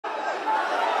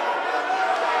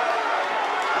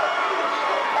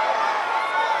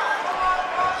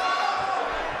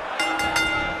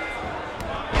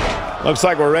Looks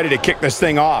like we're ready to kick this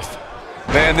thing off.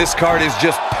 Man, this card is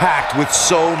just packed with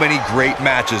so many great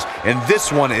matches, and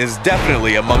this one is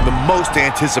definitely among the most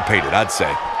anticipated, I'd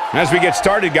say. As we get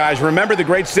started, guys, remember the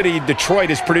great city of Detroit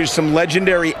has produced some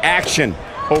legendary action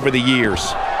over the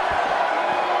years.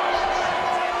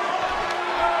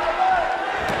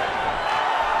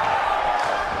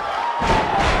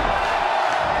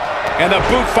 And the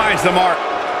boot finds the mark.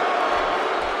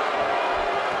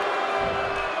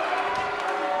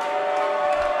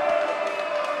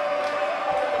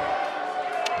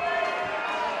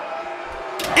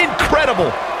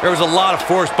 Incredible. There was a lot of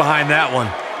force behind that one.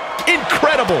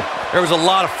 Incredible. There was a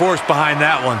lot of force behind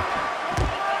that one.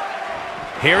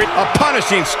 Here, a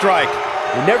punishing strike.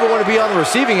 You never want to be on the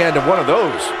receiving end of one of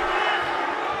those.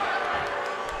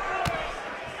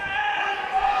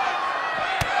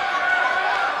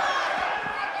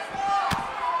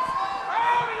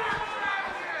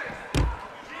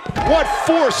 What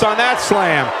force on that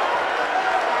slam.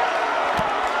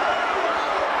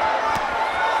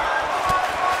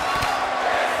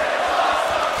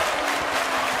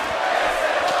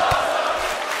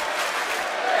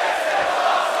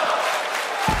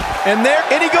 And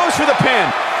he goes for the pin.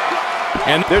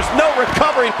 And there's no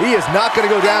recovery. He is not going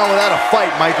to go down without a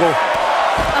fight, Michael.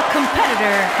 A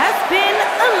competitor has been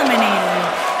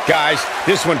eliminated. Guys,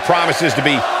 this one promises to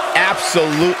be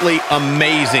absolutely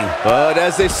amazing. But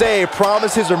as they say,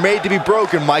 promises are made to be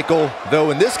broken, Michael.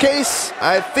 Though in this case,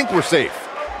 I think we're safe.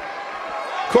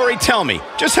 Corey, tell me,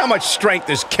 just how much strength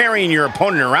does carrying your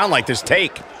opponent around like this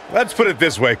take? Let's put it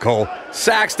this way, Cole.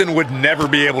 Saxton would never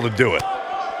be able to do it.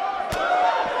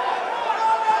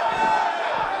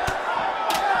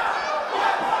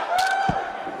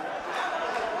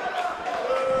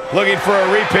 Looking for a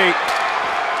repeat.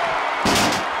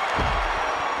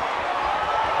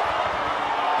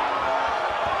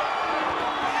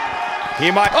 He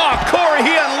might. Oh, Corey,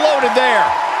 he unloaded there.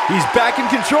 He's back in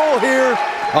control here.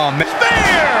 Oh, man.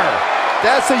 There!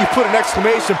 That's how you put an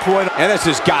exclamation point. And this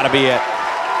has got to be it.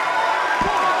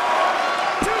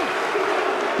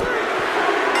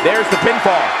 There's the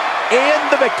pinfall and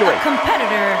the victory. A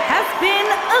competitor has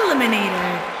been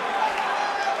eliminated.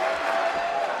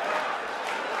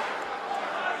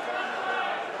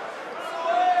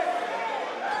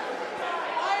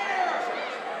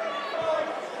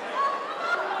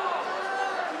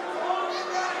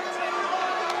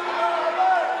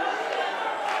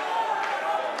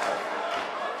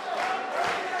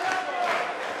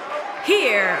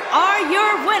 Here are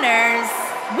your winners,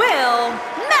 Will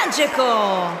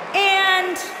Magical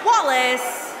and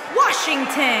Wallace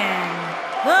Washington,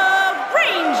 the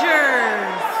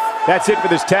Rangers. That's it for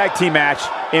this tag team match,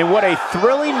 and what a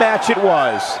thrilling match it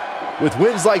was. With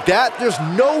wins like that, there's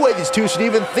no way these two should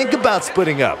even think about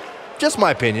splitting up. Just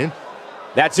my opinion.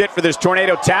 That's it for this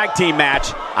Tornado tag team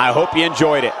match. I hope you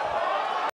enjoyed it.